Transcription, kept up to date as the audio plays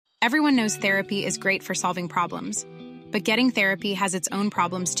Everyone knows therapy is great for solving problems, but getting therapy has its own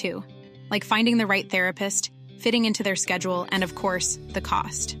problems too, like finding the right therapist, fitting into their schedule, and of course, the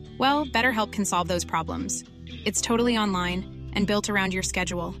cost. Well, BetterHelp can solve those problems. It's totally online and built around your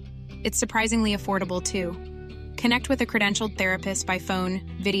schedule. It's surprisingly affordable too. Connect with a credentialed therapist by phone,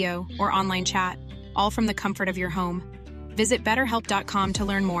 video, or online chat, all from the comfort of your home. Visit BetterHelp.com to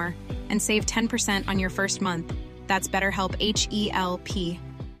learn more and save 10% on your first month. That's BetterHelp, H-E-L-P.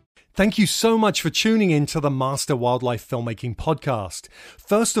 Thank you so much for tuning in to the Master Wildlife Filmmaking Podcast.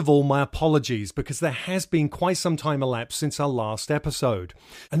 First of all, my apologies because there has been quite some time elapsed since our last episode.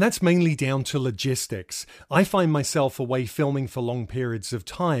 And that's mainly down to logistics. I find myself away filming for long periods of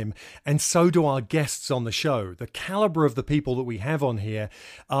time, and so do our guests on the show. The caliber of the people that we have on here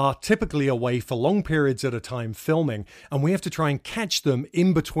are typically away for long periods at a time filming, and we have to try and catch them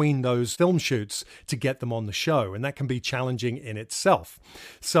in between those film shoots to get them on the show, and that can be challenging in itself.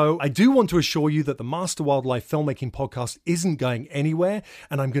 So I do want to assure you that the Master Wildlife Filmmaking Podcast isn't going anywhere,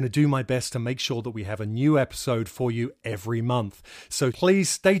 and I'm going to do my best to make sure that we have a new episode for you every month. So please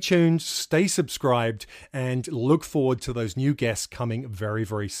stay tuned, stay subscribed, and look forward to those new guests coming very,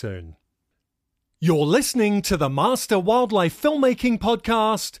 very soon. You're listening to the Master Wildlife Filmmaking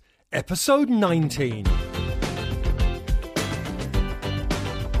Podcast, episode 19.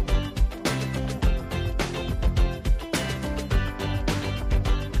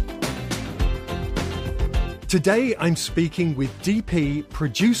 Today, I'm speaking with DP,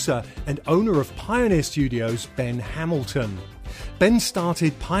 producer, and owner of Pioneer Studios, Ben Hamilton. Ben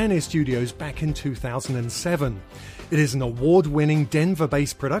started Pioneer Studios back in 2007. It is an award-winning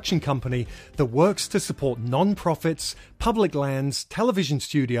Denver-based production company that works to support non-profits, public lands, television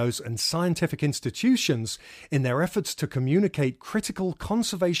studios, and scientific institutions in their efforts to communicate critical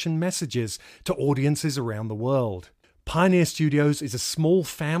conservation messages to audiences around the world. Pioneer Studios is a small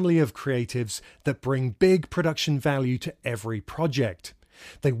family of creatives that bring big production value to every project.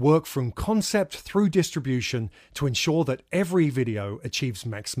 They work from concept through distribution to ensure that every video achieves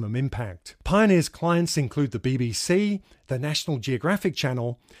maximum impact. Pioneer's clients include the BBC, the National Geographic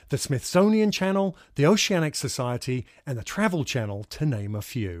Channel, the Smithsonian Channel, the Oceanic Society, and the Travel Channel, to name a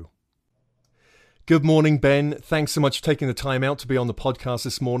few. Good morning, Ben. Thanks so much for taking the time out to be on the podcast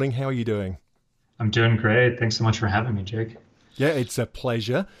this morning. How are you doing? I'm doing great. Thanks so much for having me, Jake. Yeah, it's a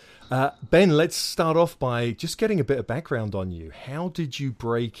pleasure. Ben, let's start off by just getting a bit of background on you. How did you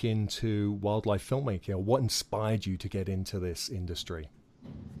break into wildlife filmmaking? What inspired you to get into this industry?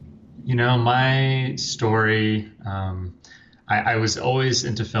 You know, my story, I was always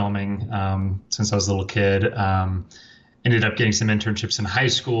into filming since I was a little kid. Ended up getting some internships in high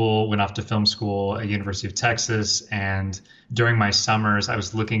school, went off to film school at University of Texas. And during my summers, I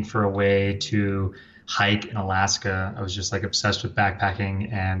was looking for a way to hike in Alaska. I was just like obsessed with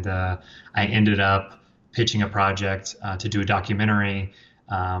backpacking. And I ended up pitching a project to do a documentary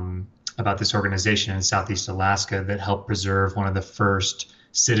about this organization in Southeast Alaska that helped preserve one of the first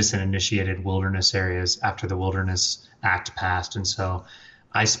citizen-initiated wilderness areas after the Wilderness Act passed. And so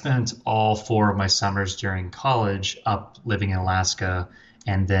I spent all 4 of my summers during college up living in Alaska.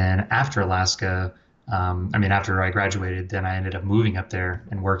 And then after Alaska, after I graduated, then I ended up moving up there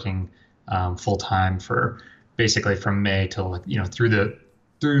and working full time for basically from May till,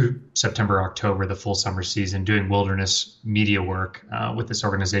 through September, October, the full summer season, doing wilderness media work with this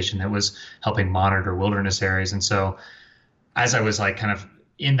organization that was helping monitor wilderness areas. And so as I was like kind of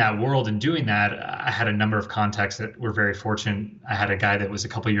in that world and doing that, I had a number of contacts that were very fortunate. I had a guy that was a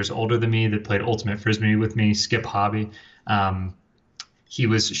couple years older than me that played Ultimate Frisbee with me, Skip Hobby. He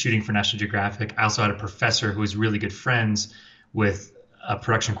was shooting for National Geographic. I also had a professor who was really good friends with a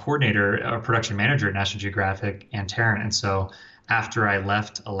production coordinator, a production manager at National Geographic, Ann Tarrant. And so after I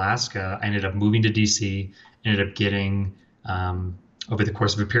left Alaska, I ended up moving to DC, ended up getting, over the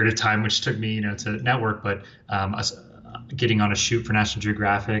course of a period of time, which took me, to network, but getting on a shoot for National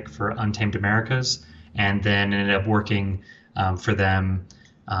Geographic for Untamed Americas, and then ended up working for them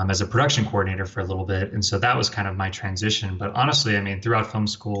as a production coordinator for a little bit. And so that was kind of my transition. But honestly, throughout film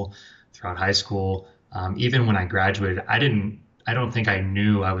school, throughout high school, even when I graduated, I don't think I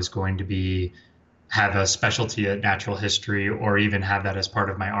knew I was going to have a specialty at natural history or even have that as part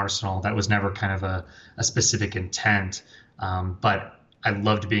of my arsenal. That was never kind of a specific intent. But I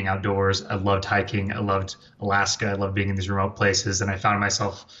loved being outdoors. I loved hiking. I loved Alaska. I loved being in these remote places. And I found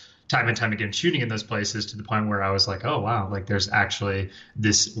myself time and time again shooting in those places to the point where I was like, oh, wow, like there's actually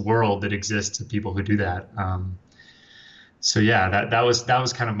this world that exists of people who do that. So yeah, that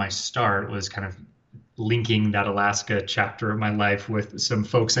was kind of my start, was kind of linking that Alaska chapter of my life with some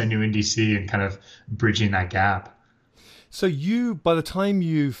folks I knew in DC and kind of bridging that gap. So by the time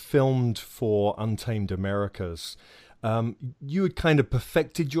you filmed for Untamed Americas, you had kind of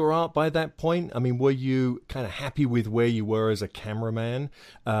perfected your art by that point. I mean, were you kind of happy with where you were as a cameraman,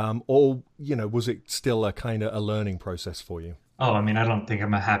 or was it still a kind of a learning process for you? Oh, I mean, I don't think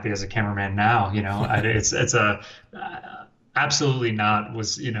I'm happy as a cameraman now. It's absolutely not.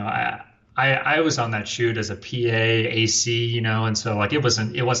 I was on that shoot as a PA, AC, and so like it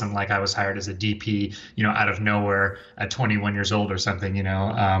wasn't like I was hired as a DP, out of nowhere at 21 years old or something.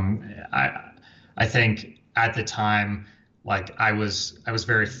 I think at the time, like I was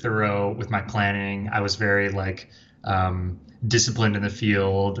very thorough with my planning. I was very disciplined in the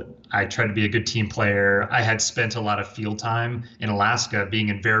field. I tried to be a good team player. I had spent a lot of field time in Alaska, being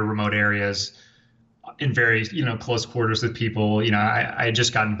in very remote areas, in very close quarters with people. I had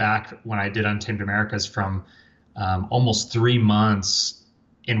just gotten back when I did Untamed Americas from almost 3 months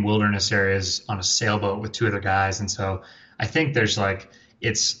in wilderness areas on a sailboat with two other guys, and so I think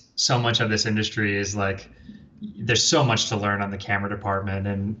it's so much of this industry is there's so much to learn on the camera department,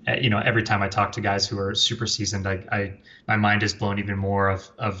 and every time I talk to guys who are super seasoned, my mind is blown even more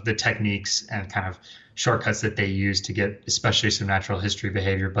of the techniques and kind of shortcuts that they use to get especially some natural history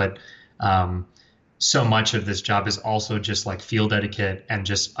behavior. But so much of this job is also just like field etiquette and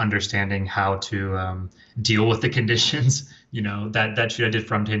just understanding how to deal with the conditions. That shoot I did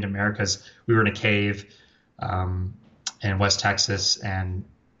from Untamed Americas, we were in a cave in West Texas, and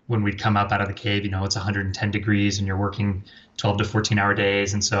when we'd come up out of the cave, it's 110 degrees and you're working 12 to 14-hour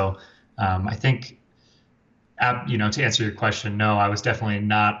days. And so I think, to answer your question, no, I was definitely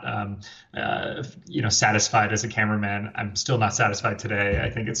not, satisfied as a cameraman. I'm still not satisfied today. I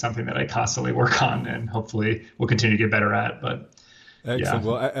think it's something that I constantly work on and hopefully will continue to get better at. But excellent. Yeah.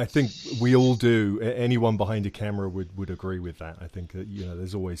 Well, I think we all do. Anyone behind a camera would agree with that. I think that,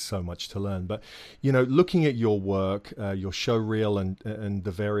 there's always so much to learn. But, looking at your work, your show reel and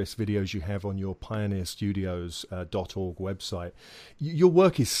the various videos you have on your pioneerstudios.org website, your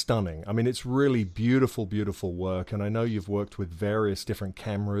work is stunning. I mean, it's really beautiful, beautiful work. And I know you've worked with various different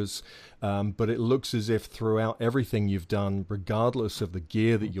cameras, but it looks as if throughout everything you've done, regardless of the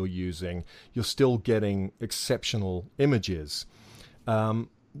gear that you're using, you're still getting exceptional images. How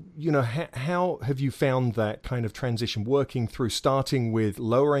have you found that kind of transition working through starting with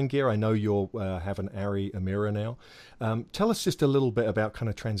lower end gear? I know you have an Arri Amira now. Tell us just a little bit about kind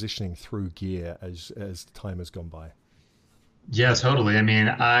of transitioning through gear as time has gone by. Yeah, totally. I mean,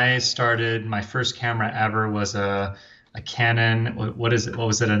 my first camera ever was a Canon. What is it? What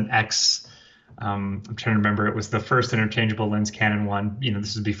was it? An X. I'm trying to remember. It was the first interchangeable lens Canon one.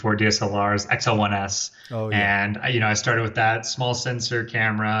 This is before DSLRs, XL1S. Oh, yeah. And I started with that small sensor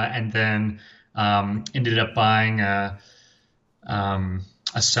camera, and then ended up buying a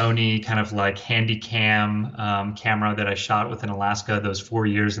Sony kind of like handy cam camera that I shot with in Alaska those 4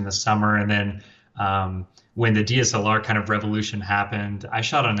 years in the summer. And then when the DSLR kind of revolution happened, I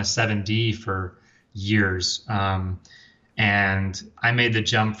shot on a 7D for years. And I made the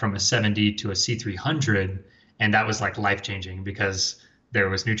jump from a 7D to a C300, and that was like life-changing because there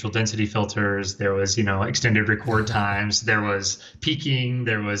was neutral density filters, there was, extended record times, there was peaking,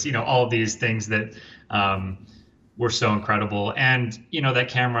 there was, all of these things that were so incredible. And, that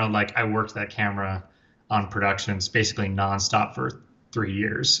camera, I worked that camera on productions basically nonstop for 3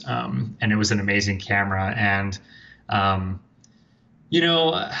 years. And it was an amazing camera. And,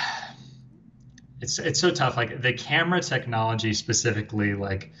 it's so tough. Like the camera technology specifically,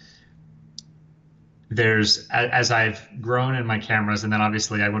 there's, as I've grown in my cameras, and then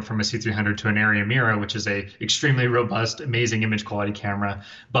obviously I went from a C300 to an Arri Amira, which is a extremely robust, amazing image quality camera.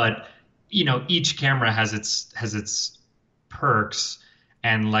 But, each camera has its perks.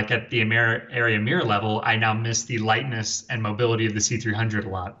 And at the Arri Amira level, I now miss the lightness and mobility of the C300 a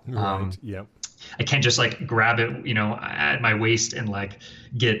lot. Right. Yeah. I can't just grab it, at my waist and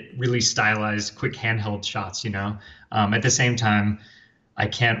get really stylized, quick handheld shots, At the same time, I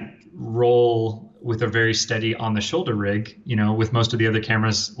can't roll with a very steady on the shoulder rig, with most of the other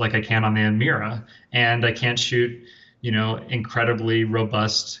cameras like I can on the Amira. And I can't shoot, incredibly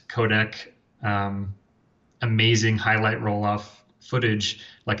robust codec, amazing highlight roll off footage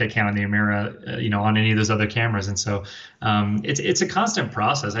like I can on the Amira, on any of those other cameras. And so it's a constant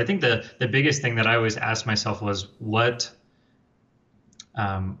process. I think the biggest thing that I always asked myself was what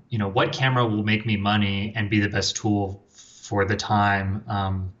camera will make me money and be the best tool for the time.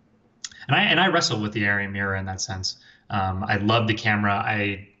 And I wrestle with the Arri Amira in that sense. I love the camera.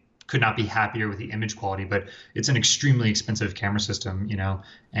 I could not be happier with the image quality, but it's an extremely expensive camera system,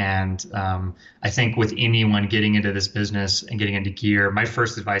 and I think with anyone getting into this business and getting into gear, my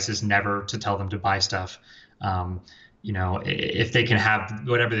first advice is never to tell them to buy stuff. if they can have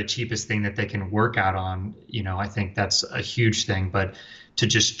whatever the cheapest thing that they can work out on, I think that's a huge thing. But to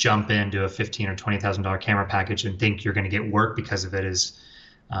just jump into a $15,000 or $20,000 camera package and think you're going to get work because of it is,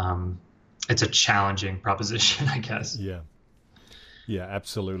 it's a challenging proposition, I guess. Yeah. Yeah,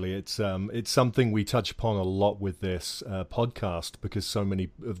 absolutely. It's something we touch upon a lot with this podcast, because so many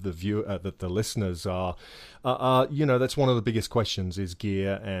of the listeners are that's one of the biggest questions is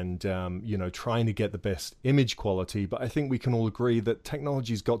gear and trying to get the best image quality. But I think we can all agree that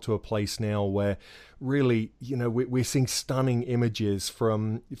technology's got to a place now where really, we're seeing stunning images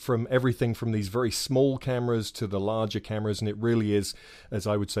from everything from these very small cameras to the larger cameras, and it really is, as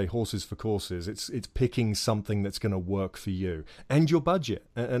I would say, horses for courses. It's picking something that's going to work for you and your budget.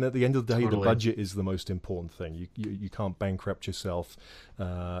 And at the end of the day, Totally. The budget is the most important thing. You can't bankrupt yourself,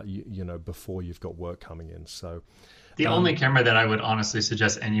 before you've got work coming in. So the only camera that I would honestly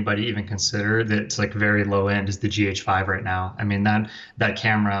suggest anybody even consider that's like very low end is the GH5 right now. I mean, that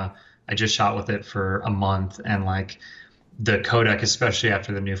camera, I just shot with it for a month, and like the codec, especially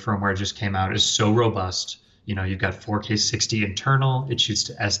after the new firmware just came out, is so robust. You've got 4K 60 internal. It shoots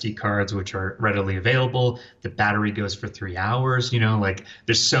to SD cards, which are readily available. The battery goes for 3 hours. Like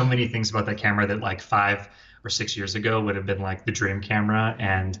there's so many things about that camera that like 5 or 6 years ago would have been like the dream camera.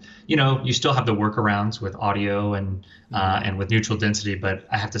 And, you still have the workarounds with audio and with neutral density. But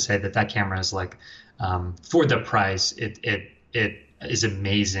I have to say that camera is like, for the price, it is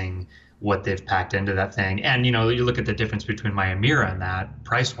amazing what they've packed into that thing. And, you look at the difference between my Amira and that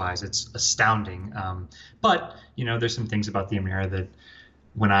price-wise, it's astounding. But, there's some things about the Amira that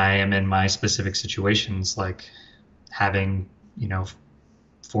when I am in my specific situations, like having,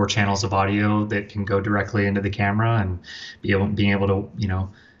 4 channels of audio that can go directly into the camera and being able to,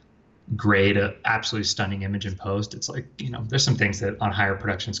 grade an absolutely stunning image in post. It's like, there's some things that on higher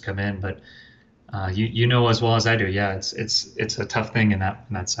productions come in, but as well as I do. Yeah, it's a tough thing in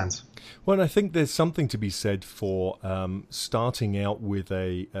that sense. Well, and I think there's something to be said for starting out with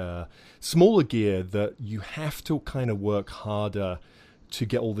a smaller gear that you have to kind of work harder to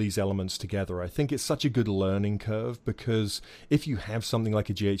get all these elements together. I think it's such a good learning curve, because if you have something like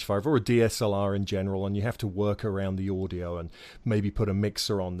a GH5 or a DSLR in general, and you have to work around the audio and maybe put a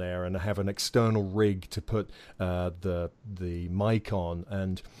mixer on there and have an external rig to put the mic on,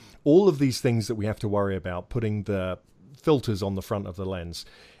 and all of these things that we have to worry about, putting the filters on the front of the lens,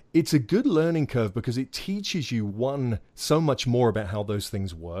 it's a good learning curve because it teaches you, one, so much more about how those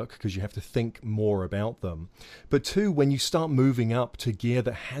things work, because you have to think more about them. But two, when you start moving up to gear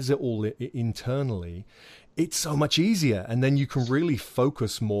that has it all internally, it's so much easier. And then you can really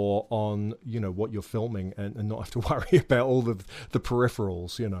focus more on, what you're filming and not have to worry about all the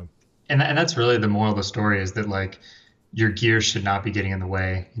peripherals, And that's really the moral of the story, is that like your gear should not be getting in the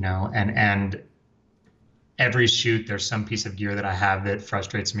way, and every shoot, there's some piece of gear that I have that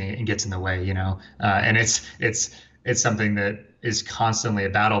frustrates me and gets in the way, and it's something that is constantly a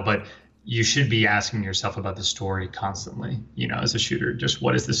battle, but you should be asking yourself about the story constantly, as a shooter. Just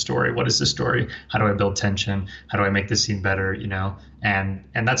what is the story? What is the story? How do I build tension? How do I make this scene better? And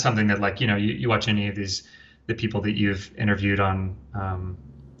that's something that, like, you watch any of the people that you've interviewed on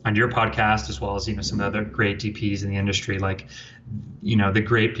your podcast, as well as, some of the other great DPs in the industry, like, the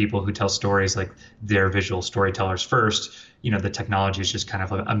great people who tell stories, like, they're visual storytellers first. The technology is just kind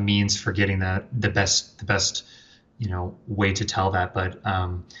of a means for getting the best way to tell that. But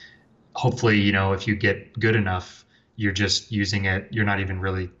hopefully, if you get good enough, you're just using it. You're not even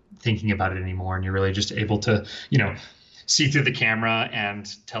really thinking about it anymore. And you're really just able to, see through the camera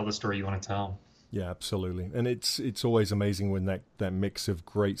and tell the story you want to tell. Yeah, absolutely. And it's always amazing when that mix of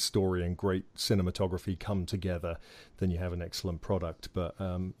great story and great cinematography come together, then you have an excellent product. But,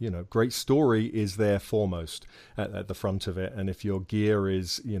 great story is there foremost at the front of it. And if your gear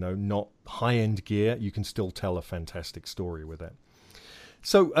is, not high-end gear, you can still tell a fantastic story with it.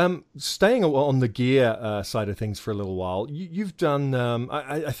 So staying on the gear side of things for a little while, you've done,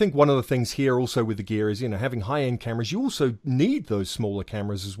 I think one of the things here also with the gear is, having high-end cameras, you also need those smaller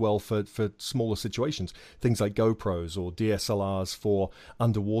cameras as well for smaller situations, things like GoPros or DSLRs for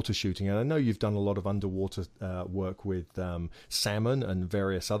underwater shooting. And I know you've done a lot of underwater work with salmon and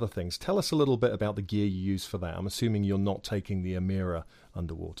various other things. Tell us a little bit about the gear you use for that. I'm assuming you're not taking the Amira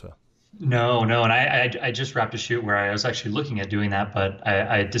underwater. No. And I just wrapped a shoot where I was actually looking at doing that, but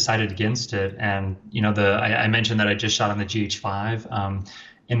I decided against it. And, I mentioned that I just shot on the GH5.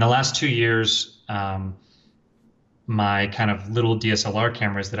 In the last 2 years, my kind of little DSLR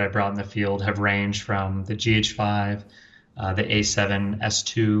cameras that I brought in the field have ranged from the GH5, the A7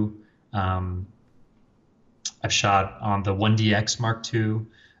 S2. I've shot on the 1DX Mark II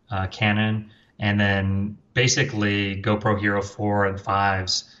Canon. And then basically GoPro Hero 4 and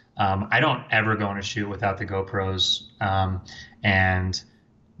 5s. I don't ever go on a shoot without the GoPros. And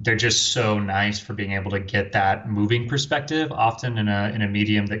they're just so nice for being able to get that moving perspective, often in a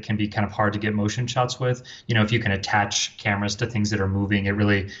medium that can be kind of hard to get motion shots with. You know, if you can attach cameras to things that are moving, it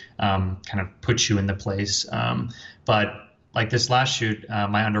really kind of puts you in the place. But like this last shoot,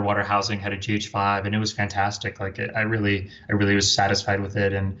 my underwater housing had a GH5 and it was fantastic. Like I really was satisfied with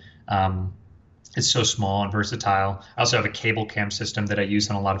it. And it's so small and versatile. I also have a cable cam system that I use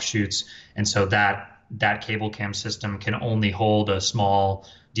on a lot of shoots. And so that cable cam system can only hold a small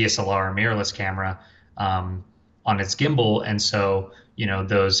DSLR mirrorless camera on its gimbal. And so, you know,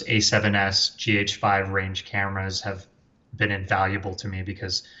 those A7S GH5 range cameras have been invaluable to me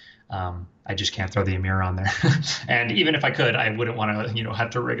because I just can't throw the Amira on there. And even if I could, I wouldn't want to, you know,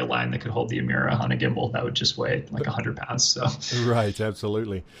 have to rig a line that could hold the Amira on a gimbal. That would just weigh like 100 pounds. So right,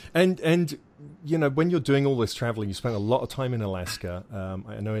 absolutely. And you know, when you're doing all this traveling, you spent a lot of time in Alaska.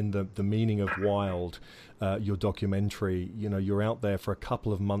 I know in the Meaning of Wild, your documentary, you know, you're out there for a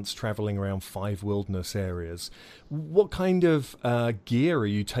couple of months traveling around 5 wilderness areas. What kind of gear are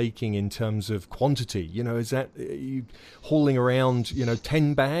you taking in terms of quantity? You know, are you hauling around, you know,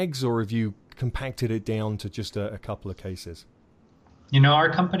 10 bags, or have you compacted it down to just a couple of cases? You know, our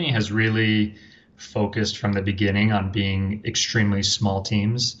company has really focused from the beginning on being extremely small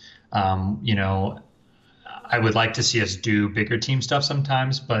teams. You know, I would like to see us do bigger team stuff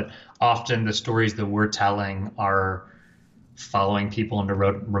sometimes, but often the stories that we're telling are following people into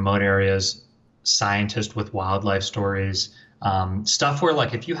remote areas, scientists with wildlife stories, stuff where,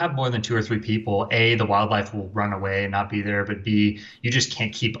 like, if you have more than 2 or 3 people, A, the wildlife will run away and not be there, but B, you just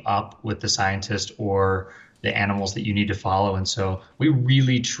can't keep up with the scientist or the animals that you need to follow. And so we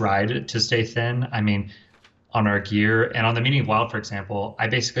really tried to stay thin. I mean, on our gear and on the Meaning of Wild, for example, I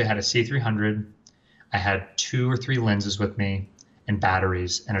basically had a C300. I had 2 or 3 lenses with me and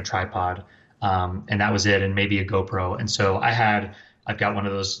batteries and a tripod. And that was it. And maybe a GoPro. And so I've got one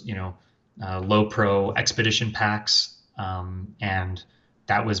of those, you know, low pro expedition packs. And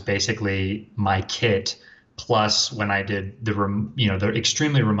that was basically my kit. Plus, when I did the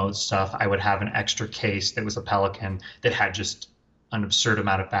extremely remote stuff, I would have an extra case that was a Pelican that had just an absurd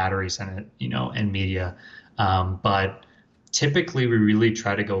amount of batteries in it, you know, and media. But typically we really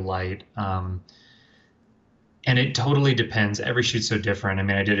try to go light. And it totally depends. Every shoot's so different. I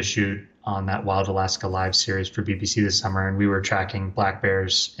mean, I did a shoot on that Wild Alaska Live series for BBC this summer, and we were tracking black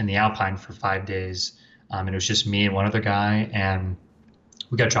bears in the Alpine for 5 days. And it was just me and one other guy, and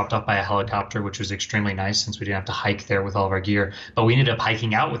we got dropped off by a helicopter, which was extremely nice since we didn't have to hike there with all of our gear. But we ended up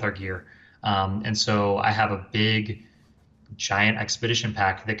hiking out with our gear. And so I have a big, giant expedition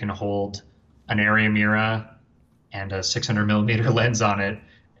pack that can hold an Arri Amira and a 600 millimeter lens on it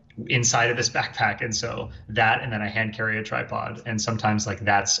inside of this backpack. And so that, and then I hand carry a tripod. And sometimes, like,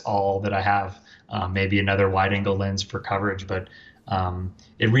 that's all that I have, maybe another wide angle lens for coverage. But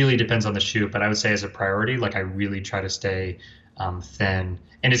it really depends on the shoot. But I would say as a priority, like, I really try to stay thin.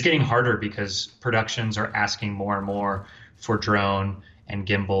 And it's getting harder because productions are asking more and more for drone and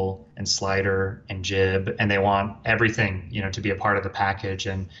gimbal and slider and jib, and they want everything, you know, to be a part of the package.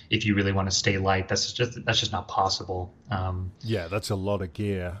 And if you really want to stay light, that's just not possible. Yeah, that's a lot of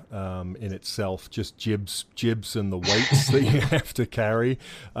gear in itself. Just jibs and the weights that you have to carry.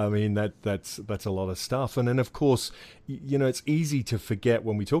 I mean, that's a lot of stuff. And then, of course, you know, it's easy to forget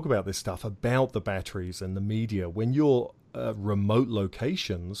when we talk about this stuff about the batteries and the media. When you're remote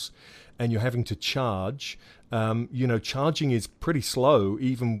locations and you're having to charge, you know, charging is pretty slow,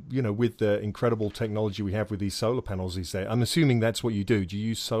 even, you know, with the incredible technology we have with these solar panels these days. I'm assuming that's what you do. Do you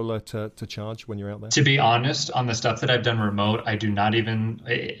use solar to charge when you're out there? To be honest, on the stuff that I've done remote, I do not even,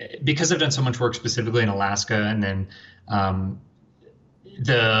 because I've done so much work specifically in Alaska, and then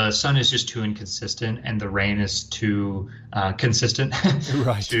the sun is just too inconsistent and the rain is too consistent.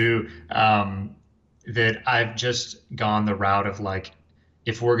 Right. That I've just gone the route of, like,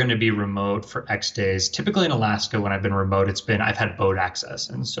 if we're going to be remote for X days, typically in Alaska, when I've been remote, I've had boat access.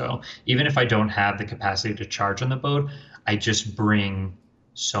 And so even if I don't have the capacity to charge on the boat, I just bring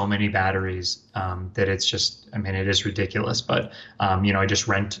so many batteries that it's just, I mean, it is ridiculous. But, you know, I just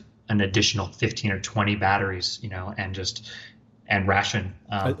rent an additional 15 or 20 batteries, you know, and ration.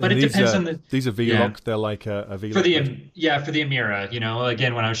 But it depends on these are V-Lock. Yeah. They're like a V-Lock. For the Amira, you know,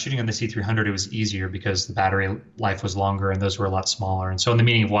 again, when I was shooting on the C300, it was easier because the battery life was longer and those were a lot smaller. And so in the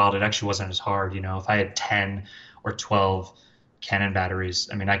Meaning of Wild, it actually wasn't as hard. You know, if I had 10 or 12 Canon batteries,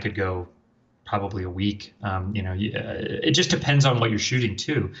 I mean, I could go probably a week. You know, it just depends on what you're shooting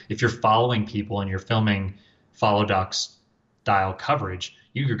too. If you're following people and you're filming follow doc style coverage,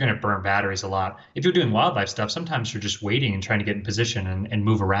 you're going to burn batteries a lot. If you're doing wildlife stuff, sometimes you're just waiting and trying to get in position and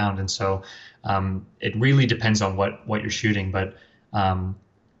move around. And so it really depends on what you're shooting. But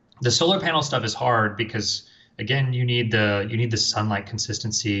the solar panel stuff is hard because, again, you need the sunlight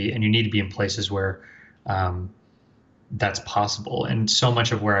consistency, and you need to be in places where that's possible. And so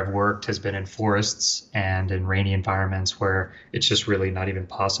much of where I've worked has been in forests and in rainy environments where it's just really not even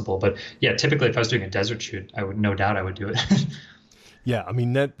possible. But yeah, typically if I was doing a desert shoot, I would do it. Yeah, I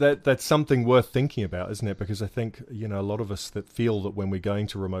mean, that's something worth thinking about, isn't it? Because I think, a lot of us that feel that when we're going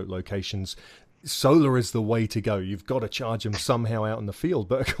to remote locations, solar is the way to go. You've got to charge them somehow out in the field.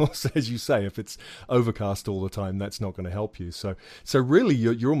 But of course, as you say, if it's overcast all the time, that's not going to help you. So really,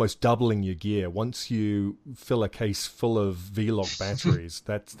 you're almost doubling your gear. Once you fill a case full of V-Lock batteries,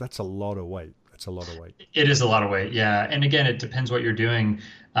 that's a lot of weight. That's a lot of weight. It is a lot of weight, yeah. And again, it depends what you're doing.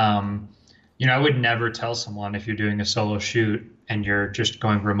 I would never tell someone, if you're doing a solo shoot and you're just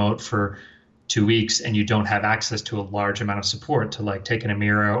going remote for 2 weeks and you don't have access to a large amount of support, to like take an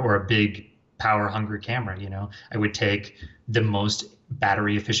Amira or a big power hungry camera. I would take the most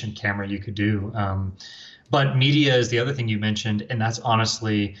battery efficient camera you could do. But media is the other thing you mentioned, and that's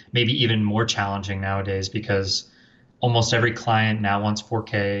honestly maybe even more challenging nowadays, because almost every client now wants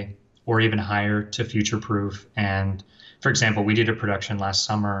 4K or even higher to future proof. And for example, we did a production last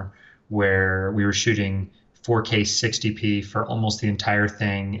summer where we were shooting 4K 60p for almost the entire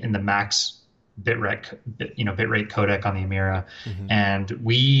thing in the max bitrate codec on the Amira. Mm-hmm. And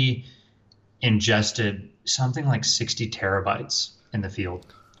we ingested something like 60 terabytes in the field.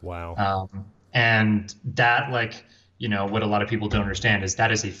 Wow. And that, what a lot of people don't understand is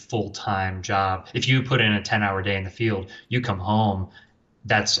that is a full-time job. If you put in a 10-hour day in the field, you come home,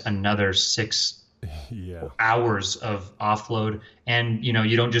 that's another 6 hours of offload. And,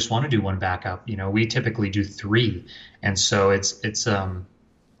 you don't just want to do one backup. We typically do 3. And so it's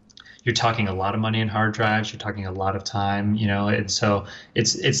you're talking a lot of money in hard drives. You're talking a lot of time, and so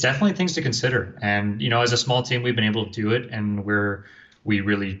it's definitely things to consider. And, as a small team, we've been able to do it, and we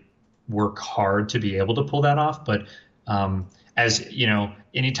really work hard to be able to pull that off. But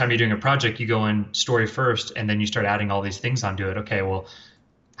anytime you're doing a project, you go in story first, and then you start adding all these things onto it. Okay, well,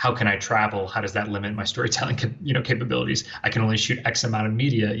 how can I travel? How does that limit my storytelling, capabilities? I can only shoot X amount of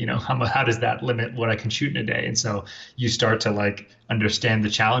media. How does that limit what I can shoot in a day? And so you start to understand the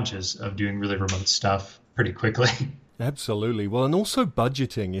challenges of doing really remote stuff pretty quickly. Absolutely. Well, and also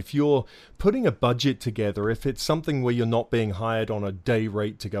budgeting. If you're putting a budget together, if it's something where you're not being hired on a day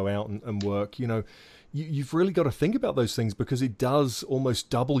rate to go out and work, you've really got to think about those things, because it does almost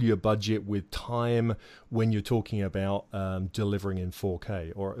double your budget with time when you're talking about delivering in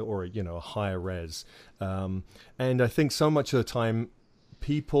 4K or a higher res. And I think so much of the time,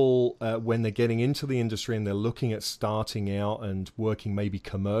 people, when they're getting into the industry and they're looking at starting out and working maybe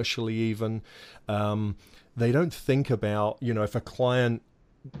commercially even, they don't think about, if a client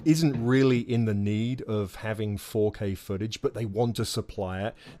isn't really in the need of having 4K footage, but they want to supply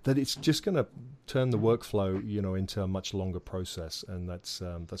it, that it's just going to turn the workflow, into a much longer process. And that's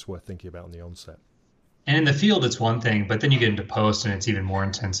worth thinking about in the onset. And in the field, it's one thing, but then you get into post and it's even more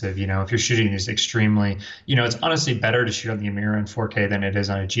intensive. If you're shooting these extremely, it's honestly better to shoot on the Amira in 4K than it is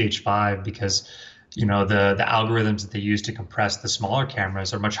on a GH5, because, the algorithms that they use to compress the smaller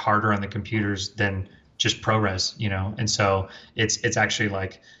cameras are much harder on the computers than just ProRes, and so it's actually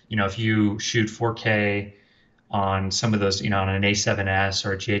if you shoot 4K on some of those, on an A7S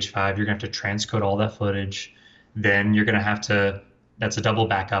or a GH5, you're gonna have to transcode all that footage. Then you're gonna have to, that's a double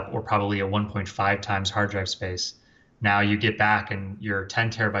backup or probably a 1.5 times hard drive space. Now you get back and your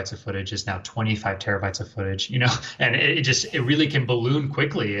 10 terabytes of footage is now 25 terabytes of footage, and it really can balloon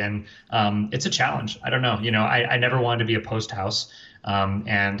quickly. And it's a challenge. I don't know, I never wanted to be a post house,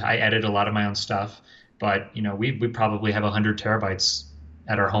 and I edit a lot of my own stuff. But, we probably have 100 terabytes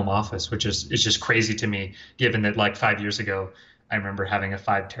at our home office, which is just crazy to me, given that 5 years ago, I remember having a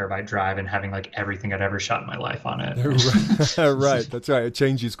 5 terabyte drive and having everything I'd ever shot in my life on it. Right. That's right. It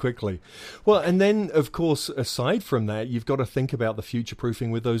changes quickly. Well, and then, of course, aside from that, you've got to think about the future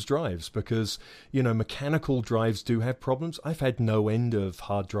proofing with those drives, because, mechanical drives do have problems. I've had no end of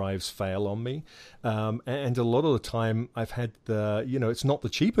hard drives fail on me. And a lot of the time I've had it's not the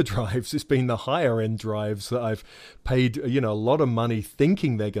cheaper drives, it's been the higher end drives that I've paid, a lot of money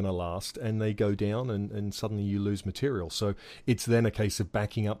thinking they're going to last, and they go down and suddenly you lose material. So it's then a case of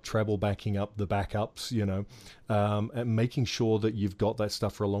backing up, treble backing up the backups, and making sure that you've got that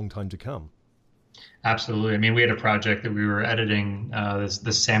stuff for a long time to come. Absolutely. I mean, we had a project that we were editing,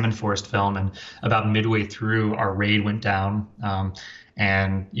 this salmon forest film, and about midway through our RAID went down,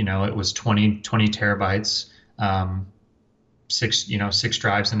 and it was 20 terabytes. six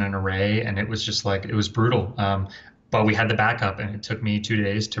drives in an array, and it was just like, it was brutal. But we had the backup, and it took me 2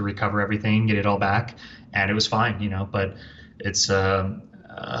 days to recover everything, get it all back, and it was fine, but it's,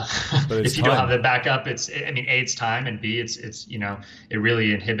 But it's if you time. don't have the backup, I mean, A, it's time, and B, it's, it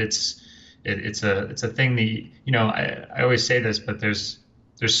really inhibits, it's a thing that, I always say this, but there's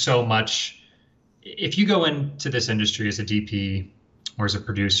so much, if you go into this industry as a DP or as a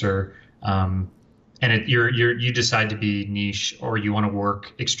producer, and you decide to be niche, or you want to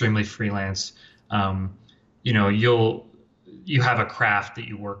work extremely freelance, you have a craft that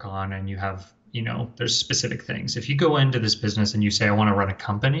you work on, and you have, there's specific things. If you go into this business and you say, I want to run a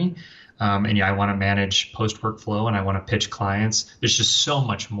company, and I want to manage post workflow, and I want to pitch clients, there's just so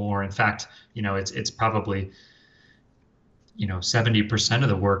much more. In fact, it's probably, 70% of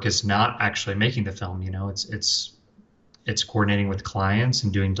the work is not actually making the film. It's coordinating with clients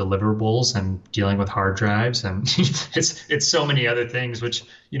and doing deliverables and dealing with hard drives, and it's so many other things, which,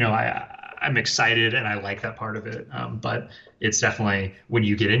 I'm excited and I like that part of it. But it's definitely, when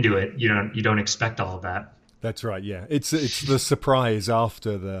you get into it, you don't expect all of that. That's right. Yeah, it's the surprise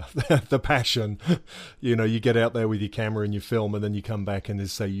after the passion. You get out there with your camera and you film, and then you come back and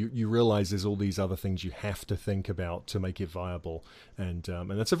you realize there's all these other things you have to think about to make it viable. And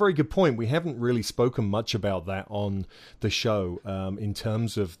that's a very good point. We haven't really spoken much about that on the show in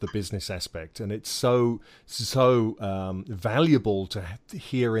terms of the business aspect, and it's so valuable to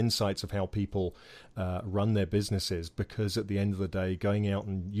hear insights of how people run their businesses, because at the end of the day, going out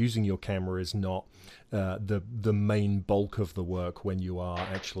and using your camera is not the main bulk of the work when you are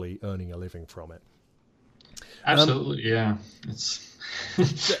actually earning a living from it. Absolutely, yeah.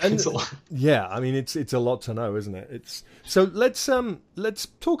 It's a lot. Yeah, I mean, it's a lot to know, isn't it? So let's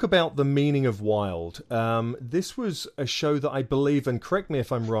talk about the meaning of Wild. This was a show that I believe, and correct me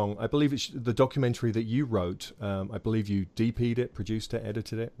if I'm wrong, I believe it's the documentary that you wrote. I believe you DP'd it, produced it,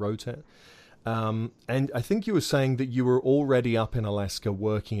 edited it, wrote it. And I think you were saying that you were already up in Alaska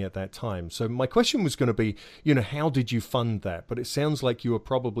working at that time. So my question was going to be, how did you fund that? But it sounds like you were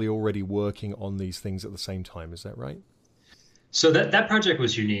probably already working on these things at the same time. Is that right? So that project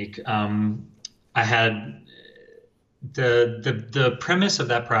was unique. I had the premise of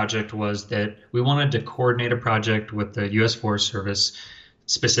that project was that we wanted to coordinate a project with the U.S. Forest Service,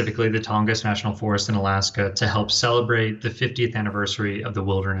 specifically the Tongass National Forest in Alaska, to help celebrate the 50th anniversary of the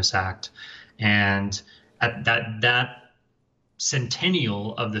Wilderness Act. And at that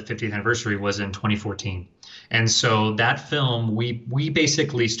centennial of the 50th anniversary was in 2014. And so that film, we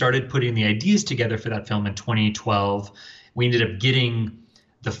basically started putting the ideas together for that film in 2012. We ended up getting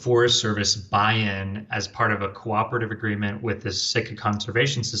the Forest Service buy-in as part of a cooperative agreement with the Sitka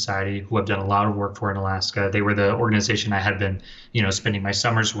Conservation Society, who I've done a lot of work for in Alaska. They were the organization I had been, spending my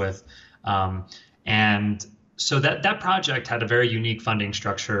summers with. And so that project had a very unique funding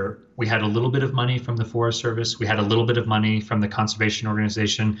structure. We had a little bit of money from the Forest Service. We had a little bit of money from the conservation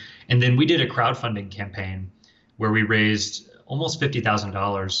organization. And then we did a crowdfunding campaign where we raised almost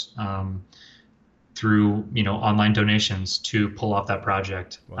 $50,000 through, online donations to pull off that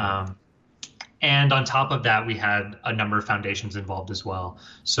project. Wow. And on top of that, we had a number of foundations involved as well.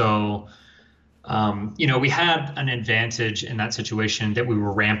 So, we had an advantage in that situation that we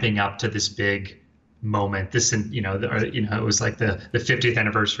were ramping up to this big moment. It was like the 50th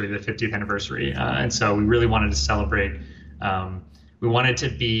anniversary. And so we really wanted to celebrate. We wanted to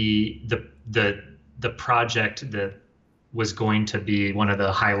be the project that was going to be one of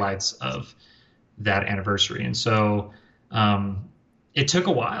the highlights of that anniversary. And so it took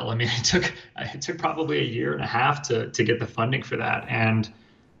a while. I mean, it took probably a year and a half to get the funding for that. And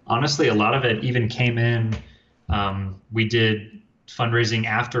honestly, a lot of it even came in. We did fundraising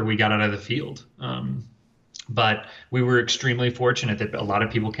after we got out of the field. But we were extremely fortunate that a lot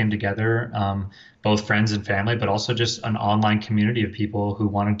of people came together, both friends and family, but also just an online community of people who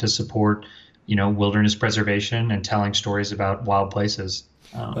wanted to support, wilderness preservation and telling stories about wild places.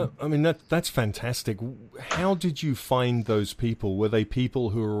 I mean, that's fantastic. How did you find those people? Were they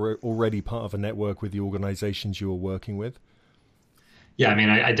people who were already part of a network with the organizations you were working with? Yeah, I mean,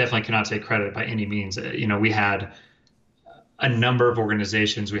 I definitely cannot take credit by any means. We had a number of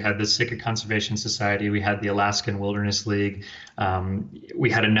organizations. We had the Sitka Conservation Society. We had the Alaskan Wilderness League. We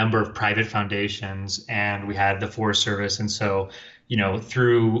had a number of private foundations, and we had the Forest Service. And so,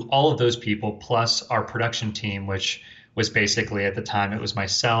 through all of those people, plus our production team, which was basically, at the time, it was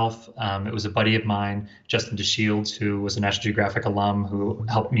myself. It was a buddy of mine, Justin DeShields, who was a National Geographic alum who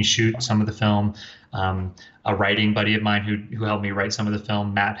helped me shoot some of the film. A writing buddy of mine who helped me write some of the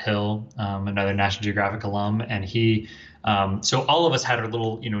film, Matt Hill, another National Geographic alum. And so all of us had our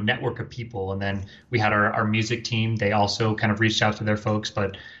little, network of people. And then we had our music team. They also kind of reached out to their folks.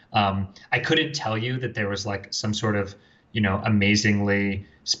 But I couldn't tell you that there was like some sort of, amazingly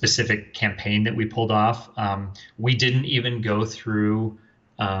specific campaign that we pulled off. We didn't even go through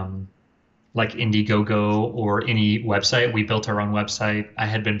like Indiegogo or any website. We built our own website. I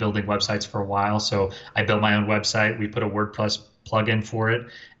had been building websites for a while, so I built my own website. We put a WordPress plugin for it,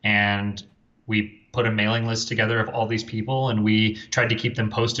 and we put a mailing list together of all these people, and we tried to keep them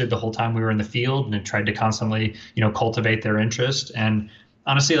posted the whole time we were in the field, and tried to constantly, cultivate their interest. And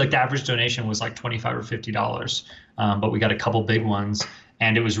honestly, like the average donation was like $25 or $50, but we got a couple big ones,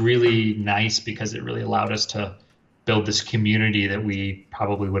 and it was really nice because it really allowed us to build this community that we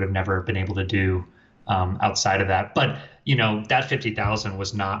probably would have never been able to do outside of that. But, that 50,000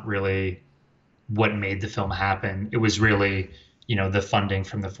 was not really what made the film happen. It was really, the funding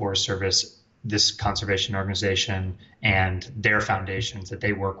from the Forest Service, this conservation organization, and their foundations that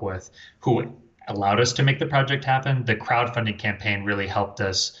they work with, who allowed us to make the project happen. The crowdfunding campaign really helped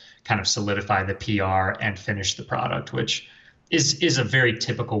us kind of solidify the PR and finish the product, which is a very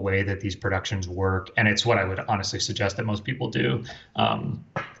typical way that these productions work. And it's what I would honestly suggest that most people do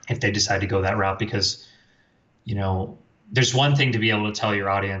if they decide to go that route, because, there's one thing to be able to tell your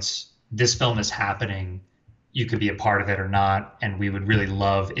audience, this film is happening, you could be a part of it or not. And we would really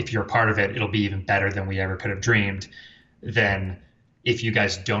love, if you're a part of it, it'll be even better than we ever could have dreamed. Then if you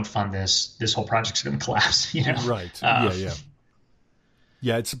guys don't fund this whole project's going to collapse, Right.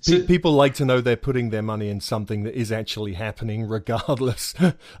 Yeah, it's people like to know they're putting their money in something that is actually happening, regardless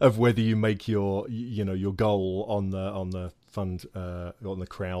of whether you make your goal on the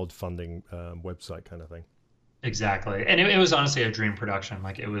crowdfunding website kind of thing. Exactly, and it was honestly a dream production.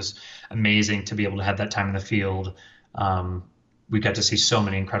 Like, it was amazing to be able to have that time in the field. We got to see so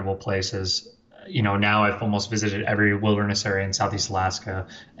many incredible places. Now I've almost visited every wilderness area in Southeast Alaska,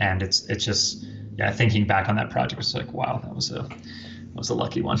 and it's just, thinking back on that project, was like, wow, that was a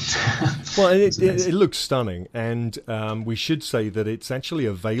lucky one. Well, it looks stunning, and we should say that it's actually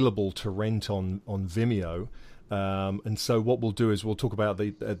available to rent on Vimeo. And so what we'll do is we'll talk about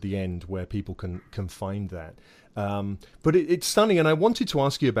at the end where people can find that. But it's stunning, and I wanted to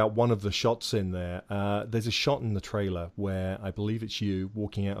ask you about one of the shots in there. There's a shot in the trailer where I believe it's you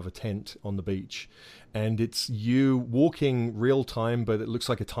walking out of a tent on the beach, and it's you walking real time, but it looks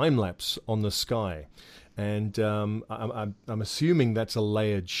like a time lapse on the sky. And I'm assuming that's a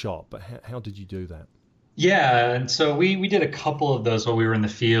layered shot, but how did you do that? Yeah, and so we did a couple of those while we were in the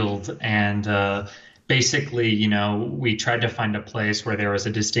field, and basically, we tried to find a place where there was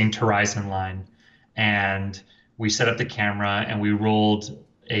a distinct horizon line, and we set up the camera and we rolled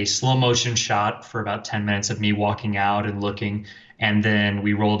a slow motion shot for about 10 minutes of me walking out and looking, and then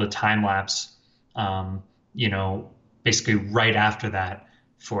we rolled a time lapse, basically right after that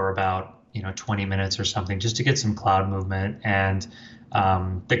for about 20 minutes or something, just to get some cloud movement. And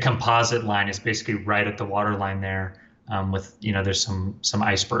the composite line is basically right at the water line there, with there's some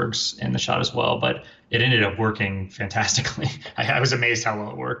icebergs in the shot as well, but it ended up working fantastically. I was amazed how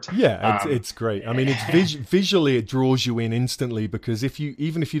well it worked. Yeah, it's great. I mean, it's visually it draws you in instantly, because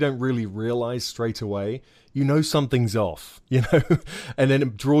even if you don't really realize straight away, something's off, and then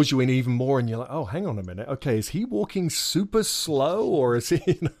it draws you in even more, and you're like, oh, hang on a minute, okay, is he walking super slow, or is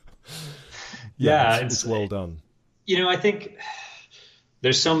he? Yeah, it's well done. I think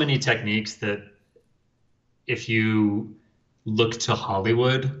there's so many techniques that if you look to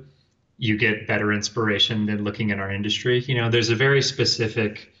Hollywood, you get better inspiration than looking at our industry. There's a very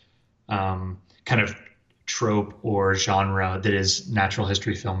specific kind of trope or genre that is natural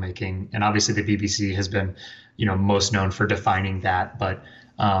history filmmaking. And obviously the BBC has been, most known for defining that. But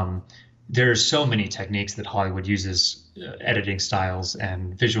there's so many techniques that Hollywood uses, editing styles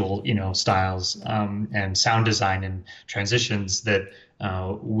and visual, styles, and sound design and transitions that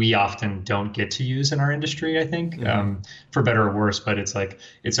we often don't get to use in our industry, I think, for better or worse. But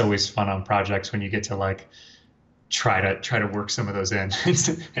it's always fun on projects when you get to try to work some of those in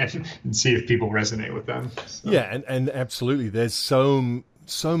and see if people resonate with them. So. Yeah, and absolutely, there's so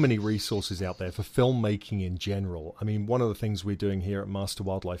so many resources out there for filmmaking in general. I mean, one of the things we're doing here at Master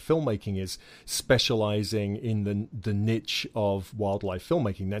Wildlife Filmmaking is specializing in the niche of wildlife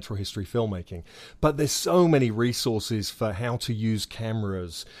filmmaking, natural history filmmaking. But there's so many resources for how to use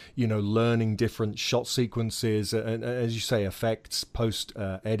cameras, learning different shot sequences, and as you say, effects, post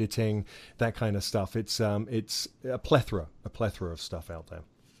editing, that kind of stuff. It's a plethora of stuff out there.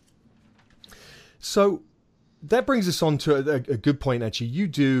 So that brings us on to a good point, actually. You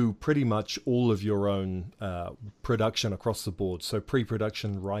do pretty much all of your own production across the board. So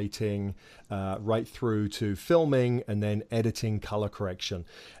pre-production, writing, right through to filming, and then editing, color correction.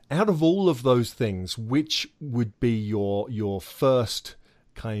 Out of all of those things, which would be your first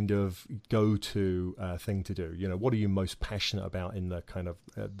kind of go-to thing to do? What are you most passionate about in the kind of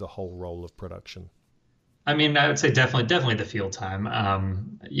the whole role of production? I mean, I would say definitely the field time.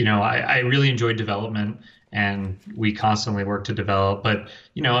 I really enjoyed development, and we constantly work to develop. But,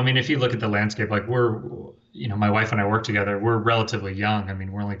 I mean, if you look at the landscape, like my wife and I work together, we're relatively young. I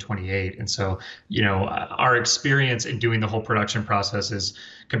mean, we're only 28. And so, our experience in doing the whole production process is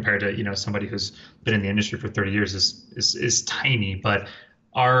compared to, somebody who's been in the industry for 30 years is tiny. But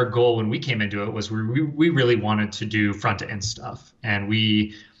our goal when we came into it was we really wanted to do front to end stuff. And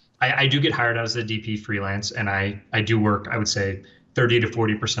I do get hired out as a DP freelance, and I do work, I would say 30 to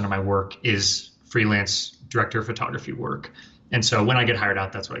 40% of my work is freelance director of photography work. And so when I get hired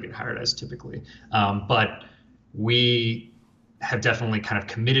out, that's what I get hired as typically. But we have definitely kind of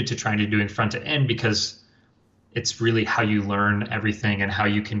committed to trying to doing front to end, because it's really how you learn everything and how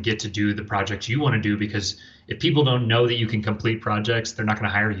you can get to do the projects you want to do. Because if people don't know that you can complete projects, they're not going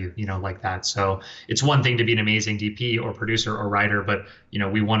to hire you, like that. So it's one thing to be an amazing DP or producer or writer, but,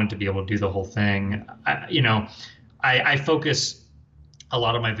 we wanted to be able to do the whole thing. I focus a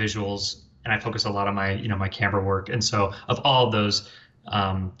lot of my visuals, and I focus a lot of my, my camera work. And so of all of those,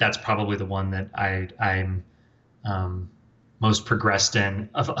 that's probably the one that I'm most progressed in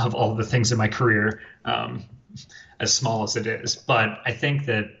of all the things in my career, as small as it is. But I think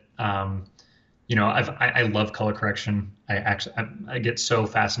that, I love color correction. I get so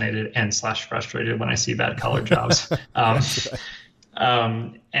fascinated and / frustrated when I see bad color jobs.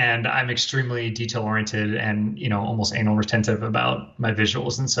 And I'm extremely detail oriented and, almost anal retentive about my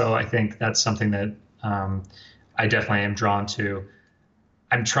visuals. And so I think that's something that I definitely am drawn to.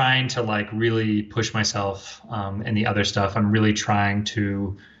 I'm trying to really push myself in the other stuff. I'm really trying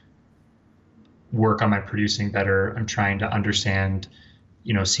to work on my producing better. I'm trying to understand,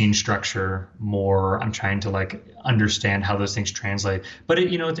 scene structure more. I'm trying to understand how those things translate. But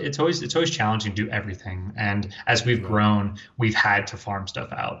it's always challenging to do everything. And as we've grown, we've had to farm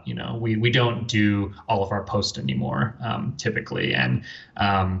stuff out. We don't do all of our post anymore, typically. And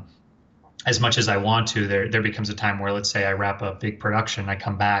as much as I want to, there becomes a time where, let's say I wrap a big production, I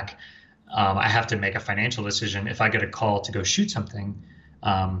come back, I have to make a financial decision. If I get a call to go shoot something,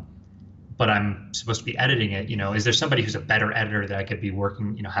 but I'm supposed to be editing it, is there somebody who's a better editor that I could be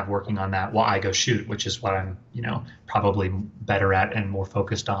working on that while I go shoot, which is what I'm, probably better at and more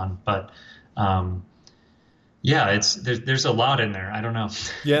focused on. But, yeah, there's a lot in there. I don't know.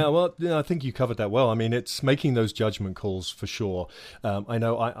 Yeah, well, I think you covered that well. I mean, it's making those judgment calls for sure. I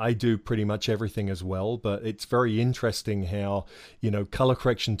know I do pretty much everything as well, but it's very interesting how, color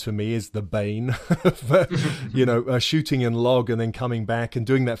correction to me is the bane of, shooting in log and then coming back and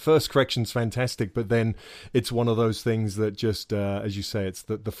doing that first correction's fantastic. But then it's one of those things that just, as you say, it's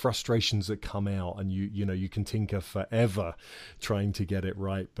the frustrations that come out, and you can tinker forever trying to get it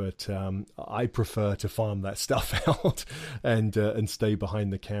right. But I prefer to farm that stuff out and stay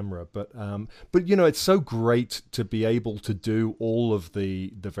behind the camera. But it's so great to be able to do all of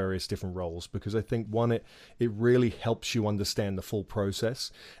the various different roles, because I think it really helps you understand the full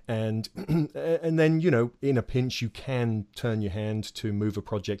process, and then in a pinch you can turn your hand to move a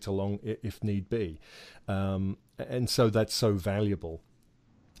project along if need be, and so that's so valuable.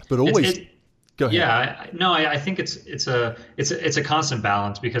 But always go ahead. Yeah, I think it's a constant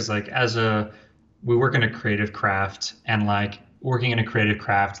balance, because we work in a creative craft, and working in a creative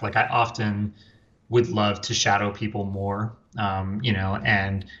craft, I often would love to shadow people more,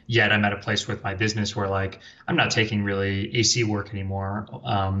 and yet I'm at a place with my business where I'm not taking really AC work anymore.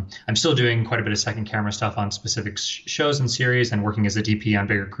 I'm still doing quite a bit of second camera stuff on specific shows and series, and working as a DP on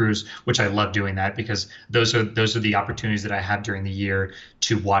bigger crews, which I love doing that, because those are the opportunities that I have during the year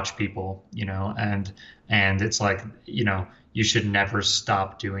to watch people, and it's you should never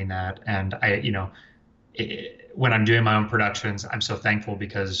stop doing that. And when I'm doing my own productions, I'm so thankful,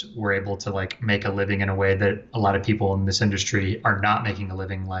 because we're able to make a living in a way that a lot of people in this industry are not making a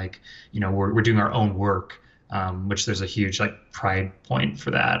living. We're doing our own work. which there's a huge like pride point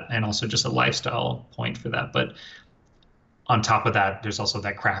for that, and also just a lifestyle point for that. But on top of that, there's also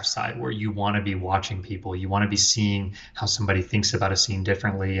that craft side where you want to be watching people, you want to be seeing how somebody thinks about a scene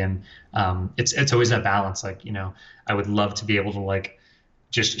differently, and it's always that balance. Like, I would love to be able to like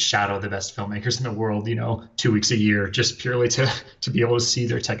just shadow the best filmmakers in the world, 2 weeks a year, just purely to be able to see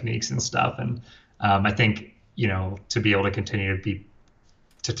their techniques and stuff. And I think, to be able to continue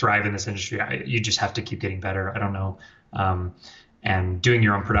to thrive in this industry, you just have to keep getting better. I don't know. And doing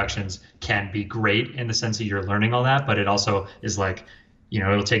your own productions can be great in the sense that you're learning all that, but it also is like,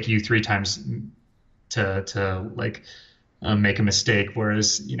 it'll take you 3 times to like make a mistake.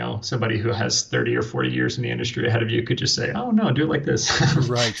 Whereas, somebody who has 30 or 40 years in the industry ahead of you could just say, oh no, do it like this.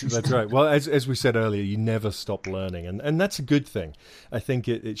 Right. That's right. Well, as we said earlier, you never stop learning, and that's a good thing. I think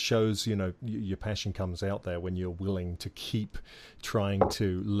it shows, your passion comes out there when you're willing to keep trying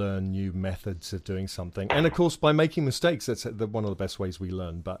to learn new methods of doing something. And of course, by making mistakes, that's one of the best ways we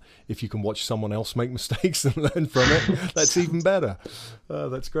learn. But if you can watch someone else make mistakes and learn from it, that's even better.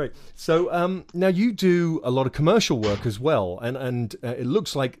 That's great. So now you do a lot of commercial work as well, and it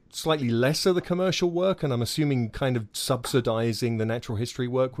looks like slightly less of the commercial work, and I'm assuming kind of subsidizing the natural history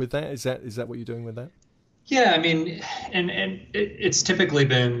work with that. Is that what you're doing with that? Yeah, I mean, and it's typically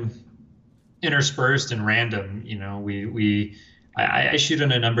been interspersed and random. I shoot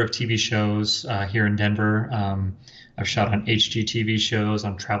on a number of TV shows here in Denver. I've shot on HGTV shows,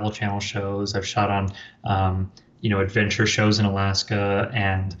 on Travel Channel shows. I've shot on, adventure shows in Alaska.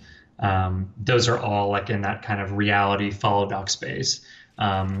 And those are all like in that kind of reality follow doc space.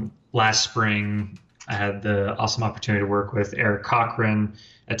 Last spring, I had the awesome opportunity to work with Eric Cochran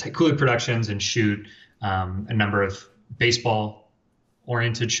at Taikuli Productions and shoot a number of baseball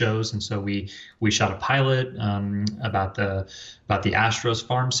oriented shows. And so we shot a pilot about the Astros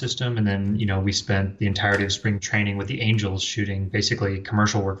farm system, and then we spent the entirety of spring training with the Angels shooting basically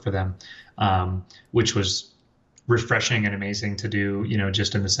commercial work for them, which was refreshing and amazing to do,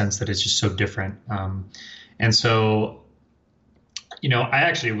 just in the sense that it's just so different. And so I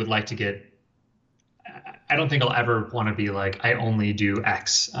actually would like to get, I don't think I'll ever want to be like, I only do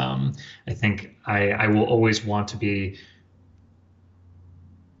X. I think I will always want to be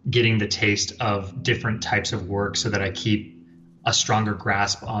getting the taste of different types of work so that I keep a stronger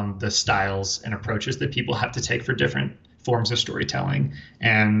grasp on the styles and approaches that people have to take for different forms of storytelling.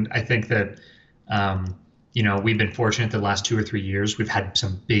 And I think that, we've been fortunate the last 2 or 3 years, we've had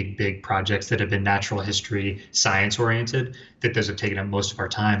some big projects that have been natural history, science oriented, that those have taken up most of our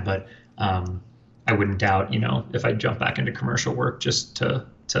time. But I wouldn't doubt, if I jump back into commercial work just to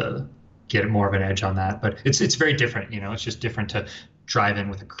get more of an edge on that. But it's very different, it's just different to drive in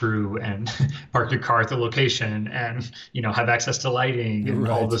with a crew and park your car at the location and, have access to lighting and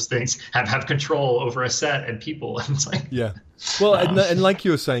all those things, have control over a set and people. And it's like, yeah. Well, and like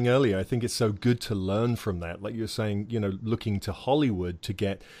you were saying earlier, I think it's so good to learn from that. Like you're saying, looking to Hollywood to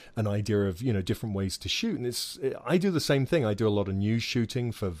get an idea of, different ways to shoot. And I do the same thing. I do a lot of news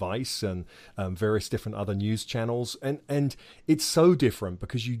shooting for Vice and various different other news channels. And it's so different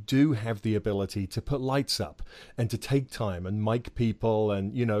because you do have the ability to put lights up and to take time and mic people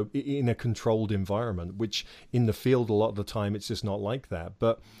and, in a controlled environment, which in the field, a lot of the time, it's just not like that.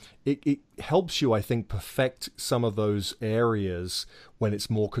 But it helps you, I think, perfect some of those areas when it's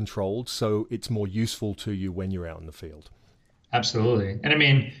more controlled. So it's more useful to you when you're out in the field. Absolutely. And I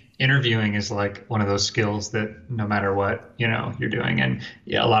mean, interviewing is like one of those skills that no matter what, you're doing. And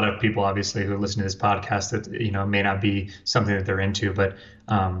a lot of people, obviously, who listen to this podcast that, may not be something that they're into. But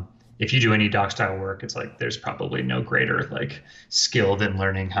if you do any doc style work, it's like there's probably no greater like skill than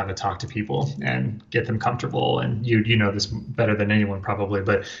learning how to talk to people and get them comfortable. And you know this better than anyone probably,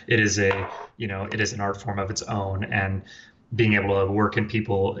 but it is it is an art form of its own. And being able to work in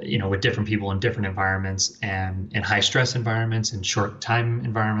people, with different people in different environments and in high stress environments and short time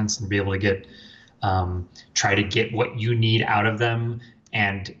environments, and be able to get try to get what you need out of them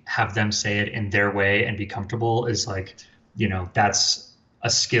and have them say it in their way and be comfortable is like, that's a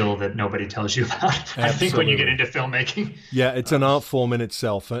skill that nobody tells you about. Absolutely. I think when you get into filmmaking. Yeah, it's an art form in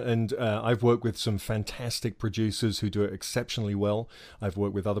itself. And I've worked with some fantastic producers who do it exceptionally well. I've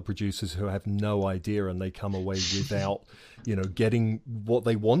worked with other producers who have no idea and they come away without, getting what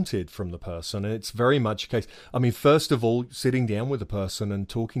they wanted from the person. And it's very much a case. I mean, first of all, sitting down with a person and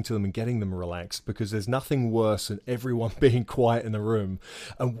talking to them and getting them relaxed, because there's nothing worse than everyone being quiet in the room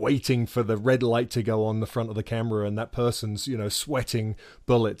and waiting for the red light to go on the front of the camera and that person's, sweating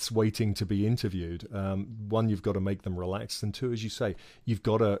bullets waiting to be interviewed. One, you've got to make them relaxed, and two, as you say, you've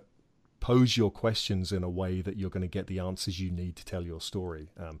got to pose your questions in a way that you're going to get the answers you need to tell your story.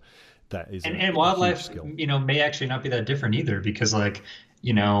 that is and a huge wildlife, skill. may actually not be that different either, because like,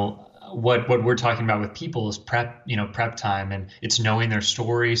 what we're talking about with people is prep time, and it's knowing their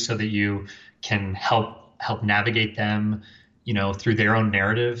story so that you can help navigate them, through their own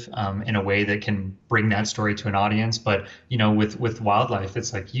narrative, in a way that can bring that story to an audience. But with wildlife,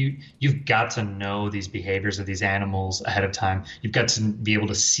 it's like you've got to know these behaviors of these animals ahead of time. You've got to be able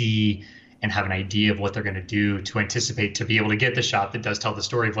to see and have an idea of what they're going to do, to anticipate, to be able to get the shot that does tell the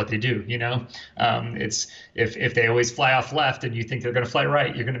story of what they do. It's if they always fly off left and you think they're going to fly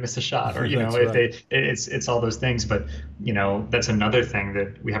right, you're going to miss a shot. Or it's all those things. But that's another thing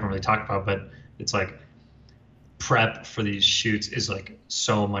that we haven't really talked about. But it's like prep for these shoots is like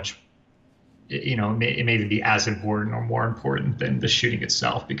so much. It may even be as important or more important than the shooting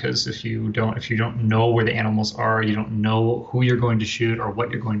itself, because if you don't know where the animals are, you don't know who you're going to shoot or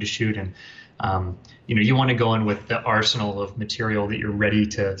what you're going to shoot, and you want to go in with the arsenal of material that you're ready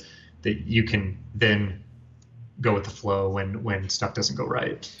to, that you can then go with the flow when stuff doesn't go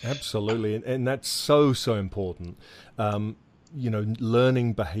right. Absolutely, and that's so important.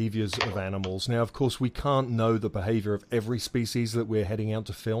 Learning behaviors of animals. Now, of course, we can't know the behavior of every species that we're heading out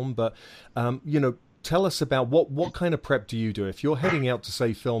to film, but, tell us about what kind of prep do you do? If you're heading out to,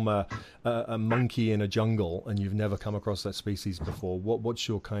 say, film a monkey in a jungle and you've never come across that species before, what's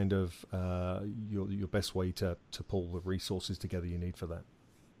your kind of, your best way to pull the resources together you need for that?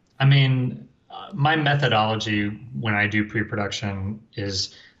 I mean, my methodology when I do pre-production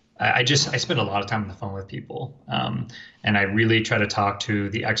is I spend a lot of time on the phone with people, and I really try to talk to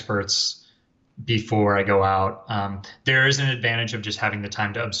the experts before I go out. There is an advantage of just having the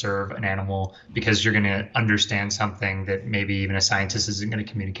time to observe an animal, because you're going to understand something that maybe even a scientist isn't going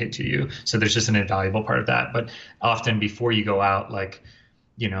to communicate to you. So there's just an invaluable part of that. But often before you go out, like,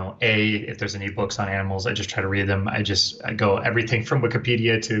 if there's any books on animals, I just try to read them. I go everything from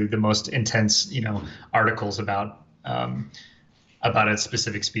Wikipedia to the most intense, articles about a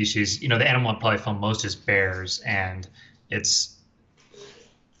specific species. The animal I probably film most is bears, and it's,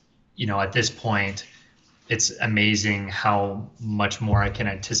 at this point, it's amazing how much more I can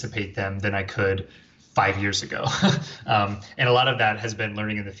anticipate them than I could 5 years ago. And a lot of that has been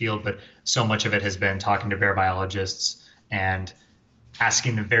learning in the field, but so much of it has been talking to bear biologists and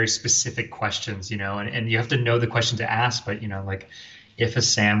asking them very specific questions, and you have to know the question to ask, but, like, if a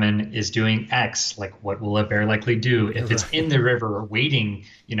salmon is doing X, like, what will a bear likely do? If it's in the river waiting,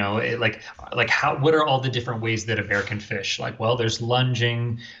 what are all the different ways that a bear can fish? Like, well, there's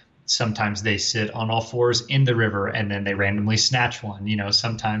lunging. Sometimes they sit on all fours in the river and then they randomly snatch one.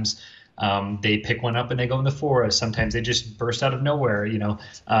 Sometimes they pick one up and they go in the forest. Sometimes they just burst out of nowhere.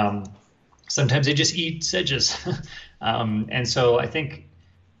 Sometimes they just eat sedges. And so I think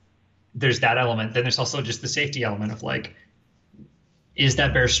there's that element. Then there's also just the safety element of, like, is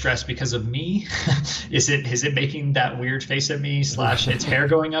that bear stressed because of me? Is it making that weird face at me / its hair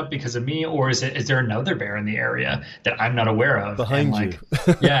going up because of me? Or is there another bear in the area that I'm not aware of? Behind you.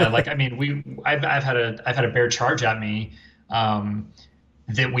 Yeah. Like, I mean, I've had a bear charge at me,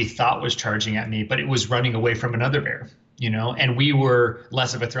 that we thought was charging at me, but it was running away from another bear, and we were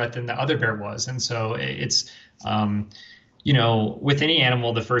less of a threat than the other bear was. And so it's, with any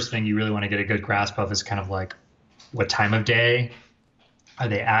animal, the first thing you really want to get a good grasp of is kind of like, what time of day are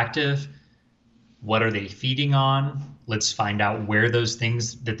they active? What are they feeding on? Let's find out where those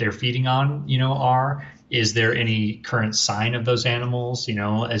things that they're feeding on, are. Is there any current sign of those animals? Do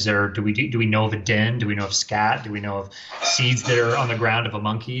we know of a den? Do we know of scat? Do we know of seeds that are on the ground of a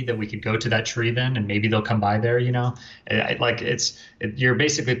monkey that we could go to that tree then, and maybe they'll come by there? You're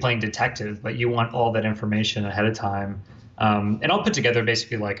basically playing detective, but you want all that information ahead of time. And I'll put together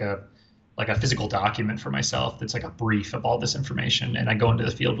basically like a physical document for myself that's like a brief of all this information, and I go into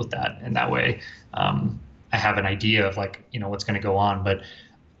the field with that, and that way I have an idea of, like, what's going to go on. But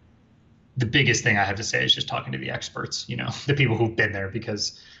the biggest thing I have to say is just talking to the experts, the people who've been there,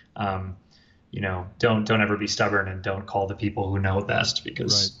 because don't ever be stubborn, and don't call the people who know best,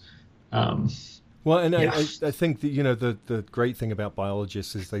 because Well, and yeah. I think that, the great thing about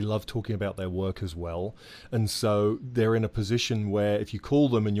biologists is they love talking about their work as well. And so they're in a position where if you call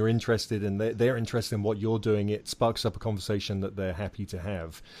them and you're interested and they're interested in what you're doing, it sparks up a conversation that they're happy to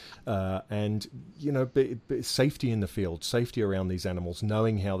have. And safety in the field, safety around these animals,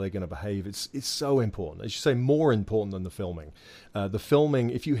 knowing how they're going to behave, it's so important. As you say, more important than the filming. The filming,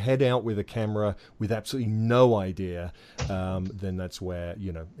 if you head out with a camera with absolutely no idea, then that's where,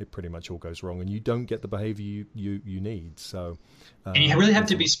 it pretty much all goes wrong, and you don't get the behavior you need. So, and you really have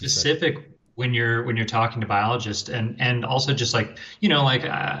to be specific when you're talking to biologists, and also just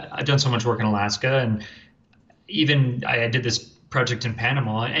I've done so much work in Alaska, and even I did this project in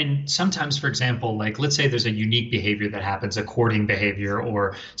Panama. And sometimes, for example, like let's say there's a unique behavior that happens, a courting behavior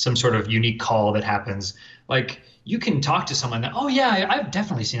or some sort of unique call that happens. Like you can talk to someone that, oh yeah, I've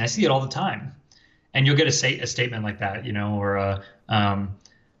definitely seen, I see it all the time. And you'll get a statement like that, or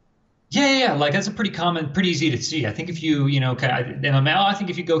yeah, like that's a pretty common, pretty easy to see. I think if you, I think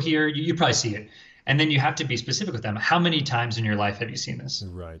if you go here, you probably see it. And then you have to be specific with them. How many times in your life have you seen this?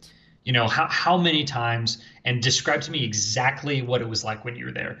 Right. How many times, and describe to me exactly what it was like when you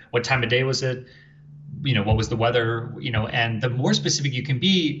were there. What time of day was it? What was the weather? And the more specific you can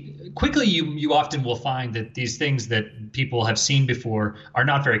be, quickly you often will find that these things that people have seen before are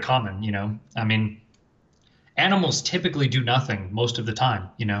not very common. I mean, animals typically do nothing most of the time.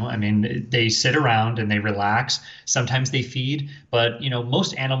 I mean, they sit around and they relax. Sometimes they feed, but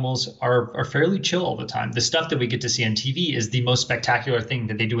most animals are fairly chill all the time. The stuff that we get to see on TV is the most spectacular thing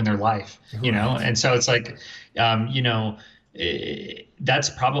that they do in their life. Right. And so it's like, that's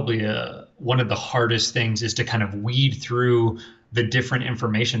probably one of the hardest things, is to kind of weed through the different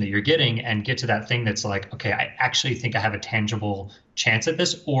information that you're getting and get to that thing that's like, okay, I actually think I have a tangible chance at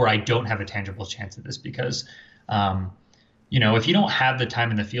this, or I don't have a tangible chance at this, because, if you don't have the time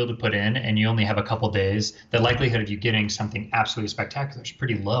in the field to put in and you only have a couple days, the likelihood of you getting something absolutely spectacular is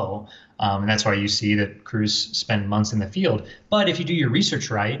pretty low. And that's why you see that crews spend months in the field. But if you do your research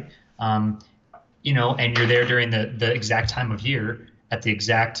right, and you're there during the exact time of year, at the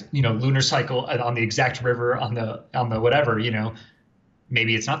exact, lunar cycle, on the exact river, on the whatever,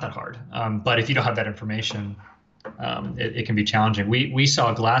 maybe it's not that hard. But if you don't have that information, it can be challenging. We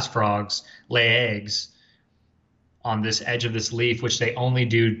saw glass frogs lay eggs on this edge of this leaf, which they only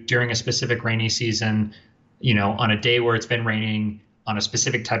do during a specific rainy season, on a day where it's been raining, on a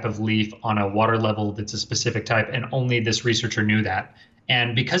specific type of leaf, on a water level that's a specific type, and only this researcher knew that.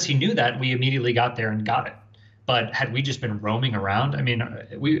 And because he knew that, we immediately got there and got it. But had we just been roaming around, I mean,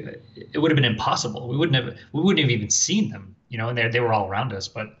 it would have been impossible. We wouldn't have even seen them, and they were all around us.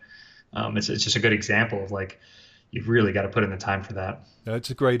 But it's just a good example of, like, you've really got to put in the time for that. It's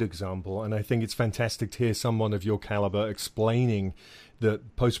a great example, and I think it's fantastic to hear someone of your caliber explaining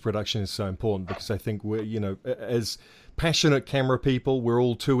that post-production is so important, because I think we're, as passionate camera people, we're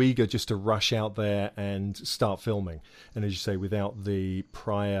all too eager just to rush out there and start filming. And as you say, without the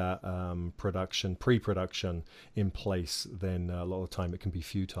prior pre-production in place, then a lot of the time it can be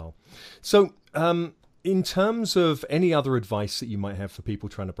futile. So, in terms of any other advice that you might have for people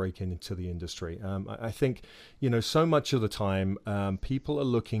trying to break into the industry, I think, so much of the time people are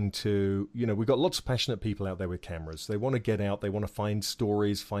looking to, we've got lots of passionate people out there with cameras. They want to get out, they want to find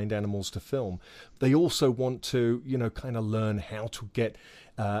stories, find animals to film. They also want to, kind of learn how to get,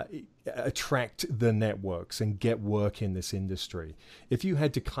 attract the networks and get work in this industry. If you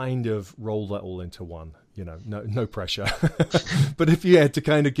had to kind of roll that all into one, no pressure, but if you had to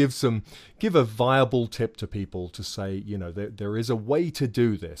kind of give a viable tip to people to say, there is a way to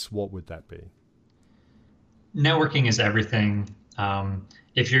do this, what would that be? Networking is everything.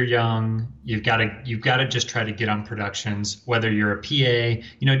 If you're young, you've got to just try to get on productions. Whether you're a PA,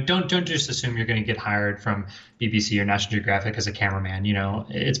 don't just assume you're going to get hired from BBC or National Geographic as a cameraman.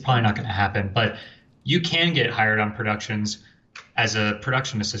 It's probably not going to happen. But you can get hired on productions as a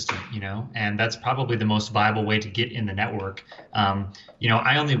production assistant, and that's probably the most viable way to get in the network.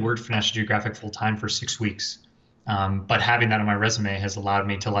 I only worked for National Geographic full time for 6 weeks. But having that on my resume has allowed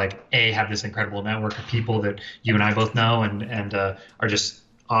me to have this incredible network of people that you and I both know and are just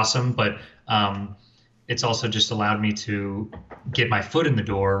awesome. But it's also just allowed me to get my foot in the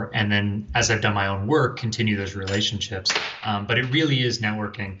door, and then as I've done my own work, continue those relationships. But it really is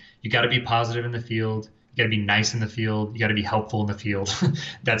networking. You got to be positive in the field. You got to be nice in the field. You got to be helpful in the field.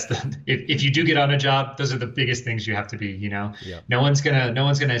 That's if you do get on a job, those are the biggest things you have to be. Yeah. No one's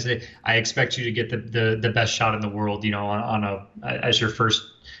gonna say, I expect you to get the best shot in the world. As your first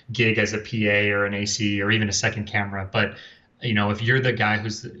gig as a PA or an AC or even a second camera. But if you're the guy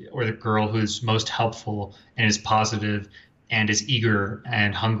or the girl who's most helpful and is positive and is eager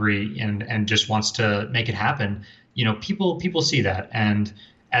and hungry and just wants to make it happen, people see that. And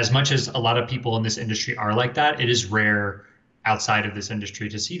as much as a lot of people in this industry are like that, it is rare outside of this industry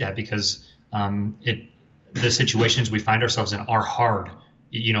to see that, because the situations we find ourselves in are hard.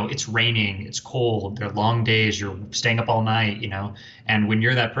 It's raining, it's cold, they're long days, you're staying up all night, and when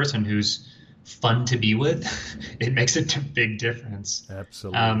you're that person who's fun to be with, it makes a big difference.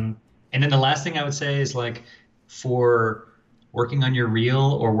 Absolutely. And then the last thing I would say is, for working on your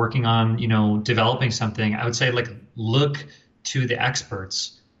reel or working on, developing something, I would say look to the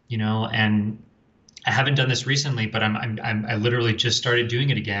experts. And I haven't done this recently, but I literally just started doing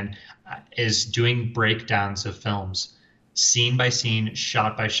it again, is doing breakdowns of films. scene by scene,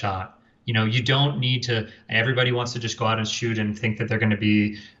 shot by shot. You don't need to, everybody wants to just go out and shoot and think that they're going to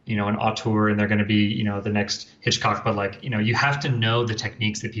be, an auteur and they're going to be, the next Hitchcock. But you have to know the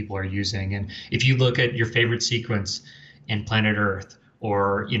techniques that people are using. And if you look at your favorite sequence in Planet Earth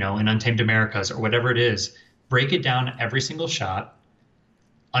or, in Untamed Americas or whatever it is, break it down every single shot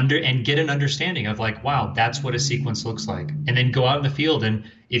and get an understanding of wow, that's what a sequence looks like. And then go out in the field. And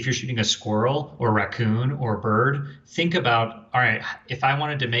if you're shooting a squirrel or a raccoon or a bird, think about, all right, if I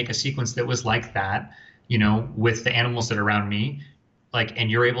wanted to make a sequence that was like that, with the animals that are around me,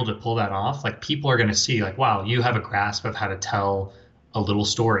 and you're able to pull that off, people are going to see wow, you have a grasp of how to tell a little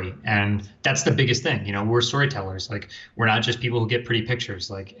story. And that's the biggest thing. We're storytellers. We're not just people who get pretty pictures.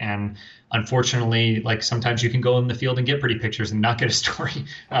 And unfortunately, sometimes you can go in the field and get pretty pictures and not get a story.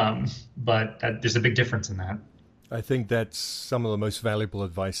 But there's a big difference in that. I think that's some of the most valuable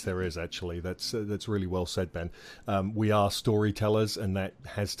advice there is, actually. That's really well said, Ben. We are storytellers, and that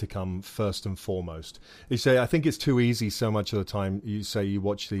has to come first and foremost. You say, I think it's too easy so much of the time. You say you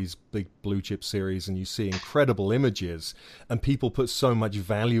watch these big blue chip series and you see incredible images, and people put so much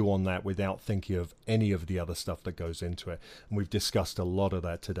value on that without thinking of any of the other stuff that goes into it. And we've discussed a lot of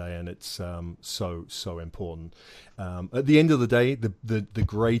that today, and it's so important. At the end of the day, the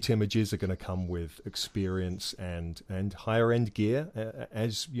great images are going to come with experience and higher end gear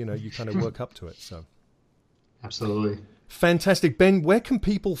as you kind of work up to it. So absolutely fantastic. Ben, where can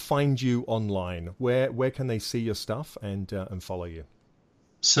people find you online? Where can they see your stuff and follow you?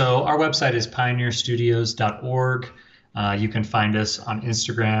 So our website is pioneerstudios.org. You can find us on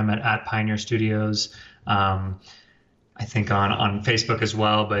Instagram at Pioneer Studios. I think on Facebook as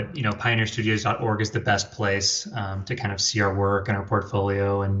well, but pioneerstudios.org is the best place to kind of see our work and our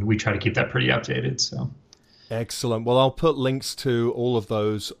portfolio, and we try to keep that pretty updated. So excellent. Well, I'll put links to all of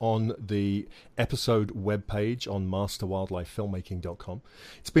those on the episode webpage on masterwildlifefilmmaking.com.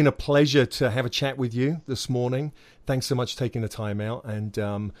 It's been a pleasure to have a chat with you this morning. Thanks so much for taking the time out. And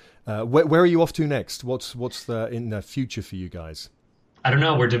where are you off to next? What's in the future for you guys? I don't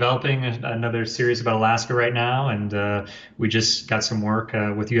know. We're developing another series about Alaska right now, and we just got some work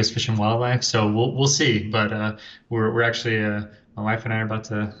with U.S. Fish and Wildlife. So we'll see. But we're actually my wife and I are about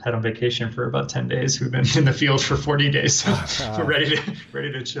to head on vacation for about 10 days. We've been in the field for 40 days, so we're ready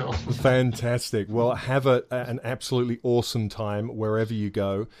to chill. Fantastic. Well, have an absolutely awesome time wherever you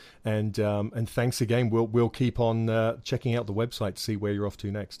go, and thanks again. We'll keep on checking out the website to see where you're off to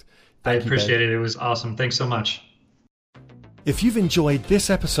next. I appreciate it. It was awesome. Thanks so much. If you've enjoyed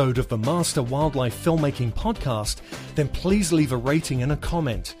this episode of the Master Wildlife Filmmaking Podcast, then please leave a rating and a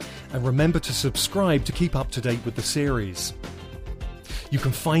comment, and remember to subscribe to keep up to date with the series. You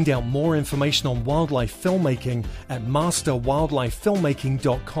can find out more information on wildlife filmmaking at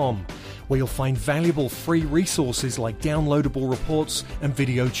masterwildlifefilmmaking.com, where you'll find valuable free resources like downloadable reports and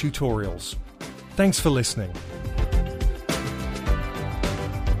video tutorials. Thanks for listening.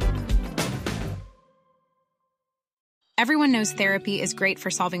 Everyone knows therapy is great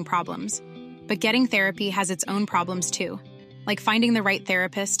for solving problems, but getting therapy has its own problems too, like finding the right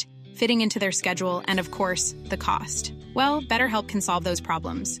therapist, fitting into their schedule, and of course, the cost. Well, BetterHelp can solve those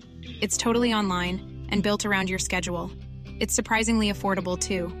problems. It's totally online and built around your schedule. It's surprisingly affordable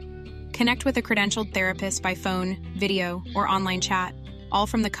too. Connect with a credentialed therapist by phone, video, or online chat, all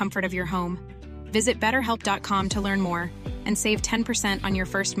from the comfort of your home. Visit BetterHelp.com to learn more and save 10% on your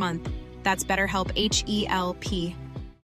first month. That's BetterHelp, H-E-L-P.